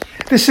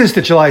This is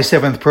the July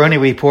 7th Peroni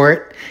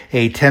Report.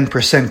 A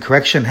 10%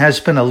 correction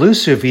has been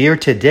elusive year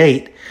to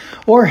date,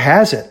 or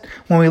has it?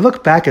 When we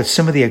look back at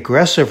some of the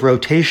aggressive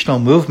rotational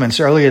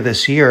movements earlier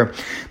this year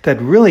that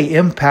really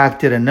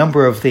impacted a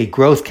number of the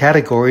growth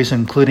categories,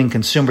 including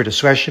consumer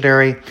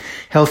discretionary,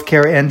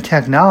 healthcare, and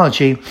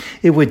technology,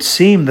 it would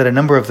seem that a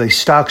number of the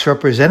stocks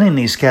representing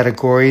these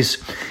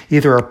categories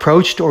either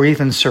approached or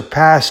even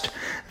surpassed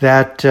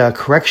that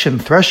correction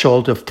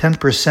threshold of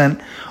 10%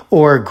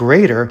 or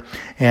greater,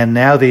 and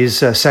now these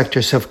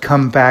sectors have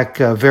come back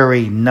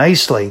very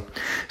nicely.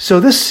 So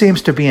this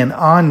seems to be an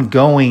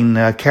ongoing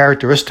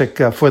characteristic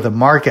for the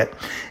market,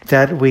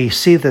 that we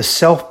see the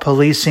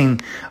self-policing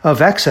of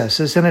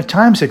excesses, and at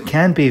times it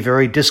can be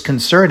very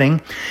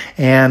disconcerting.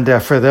 And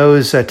for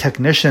those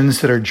technicians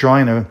that are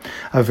drawing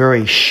a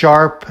very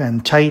sharp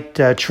and tight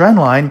trend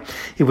line,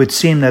 it would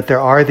seem that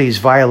there are these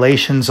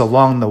violations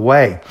along the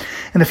way.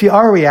 And if you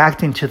are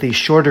reacting to these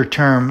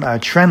shorter-term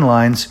trend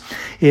lines,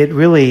 it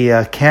really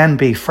can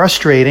be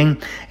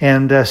frustrating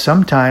and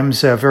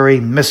sometimes very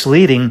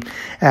misleading,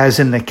 as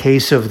in the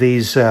case of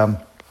these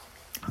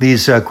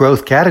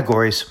growth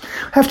categories.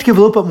 I have to give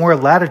a little bit more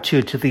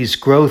latitude to these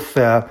growth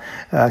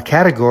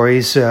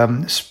categories,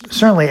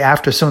 certainly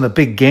after some of the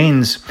big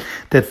gains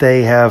that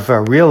they have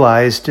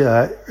realized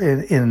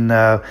in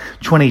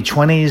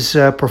 2020's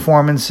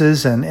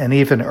performances and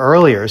even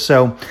earlier.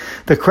 So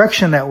the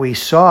correction that we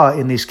saw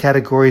in these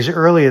categories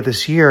earlier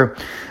this year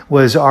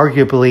was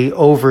arguably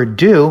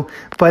overdue,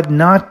 but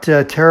not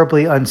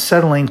terribly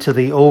unsettling to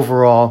the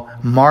overall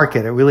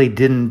market. It really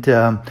didn't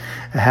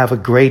have a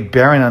great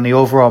bearing on the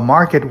overall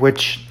market,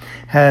 which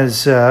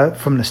has,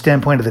 from the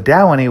standpoint of the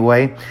Dow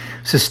anyway,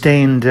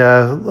 sustained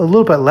a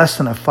little bit less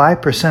than a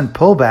 5%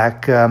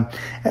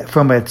 pullback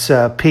from its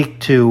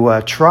peak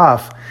to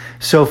trough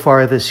so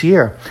far this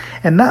year.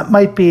 And that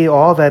might be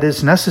all that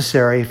is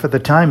necessary for the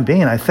time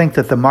being. I think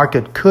that the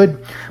market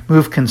could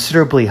move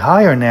considerably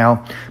higher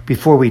now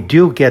before we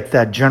do get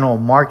that general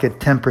market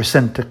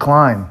 10%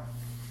 decline.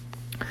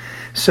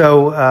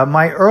 So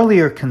my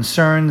earlier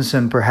concerns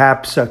and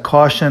perhaps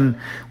caution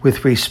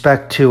with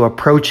respect to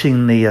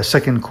approaching the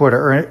second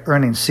quarter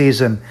earnings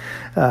season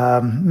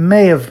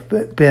may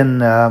have been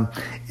not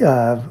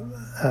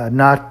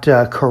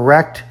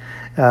correct.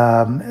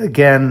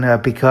 Again,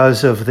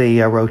 because of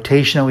the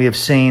rotation that we have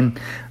seen,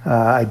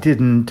 I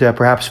didn't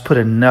perhaps put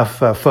enough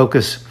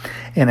focus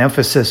and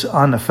emphasis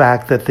on the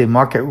fact that the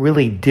market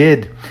really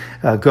did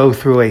go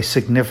through a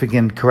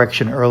significant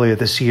correction earlier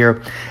this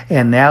year.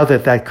 And now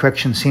that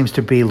correction seems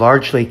to be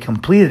largely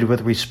completed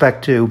with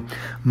respect to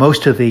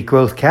most of the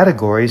growth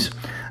categories,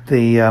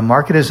 the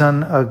market is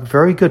on a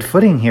very good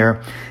footing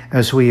here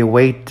as we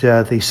await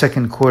the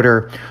second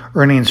quarter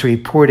earnings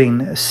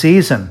reporting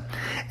season.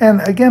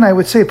 And again, I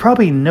would say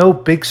probably no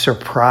big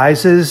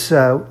surprises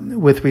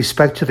with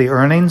respect to the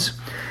earnings.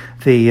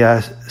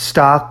 The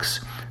stocks,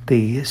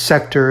 the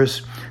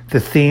sectors, the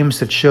themes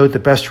that showed the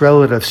best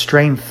relative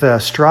strength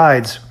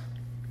strides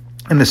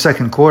in the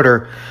second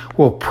quarter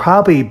will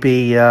probably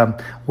be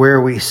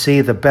where we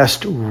see the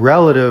best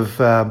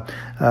relative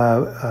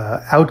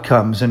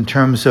outcomes in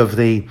terms of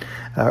the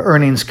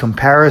earnings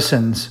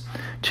comparisons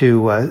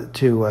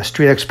to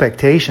street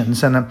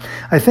expectations. And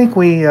I think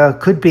we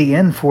could be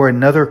in for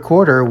another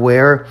quarter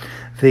where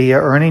the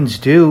earnings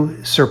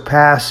do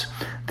surpass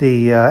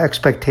the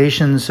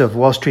expectations of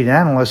Wall Street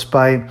analysts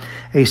by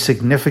a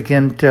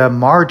significant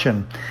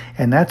margin.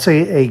 And that's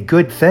a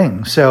good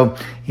thing. So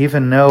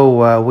even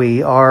though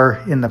we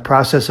are in the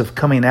process of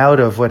coming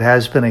out of what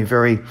has been a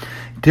very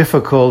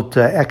difficult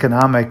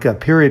economic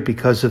period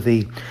because of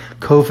the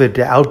COVID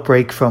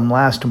outbreak from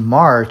last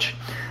March,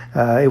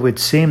 it would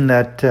seem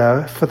that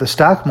for the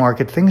stock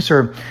market, things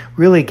are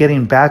really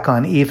getting back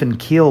on even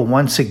keel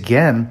once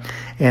again,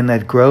 and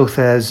that growth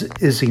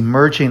is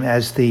emerging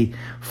as the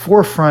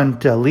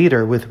forefront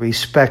leader with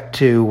respect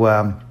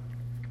to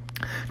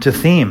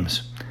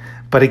themes.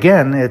 But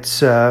again,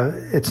 it's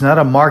not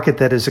a market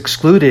that has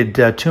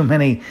excluded too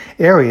many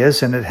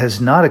areas, and it has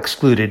not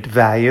excluded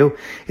value.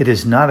 It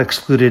has not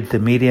excluded the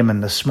medium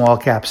and the small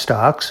cap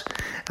stocks.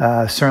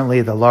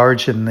 Certainly the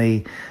large and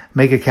the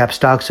mega cap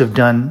stocks have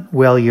done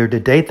well year to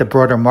date. The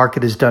broader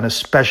market has done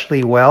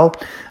especially well,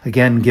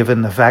 again,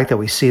 given the fact that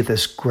we see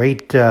this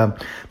great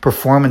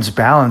performance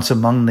balance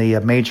among the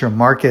major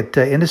market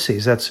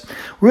indices. That's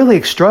really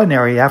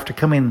extraordinary after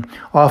coming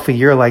off a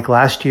year like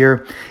last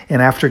year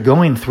and after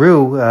going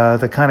through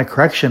the kind of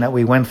correction that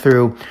we went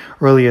through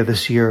earlier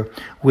this year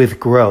with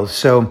growth.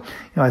 So,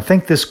 I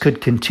think this could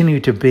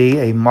continue to be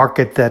a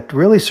market that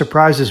really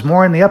surprises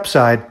more on the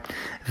upside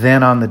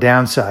than on the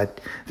downside.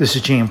 This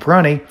is Gene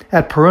Peroni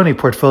at Peroni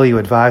Portfolio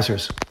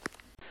Advisors.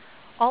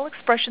 All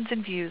expressions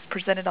and views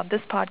presented on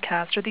this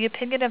podcast are the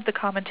opinion of the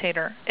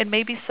commentator and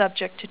may be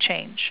subject to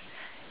change.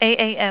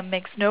 AAM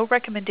makes no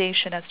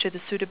recommendation as to the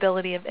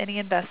suitability of any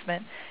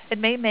investment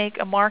and may make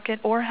a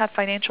market or have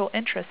financial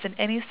interest in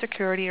any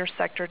security or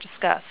sector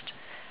discussed.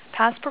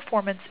 Past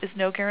performance is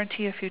no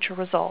guarantee of future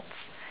results.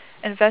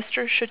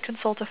 Investors should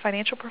consult a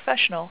financial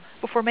professional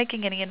before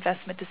making any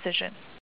investment decision.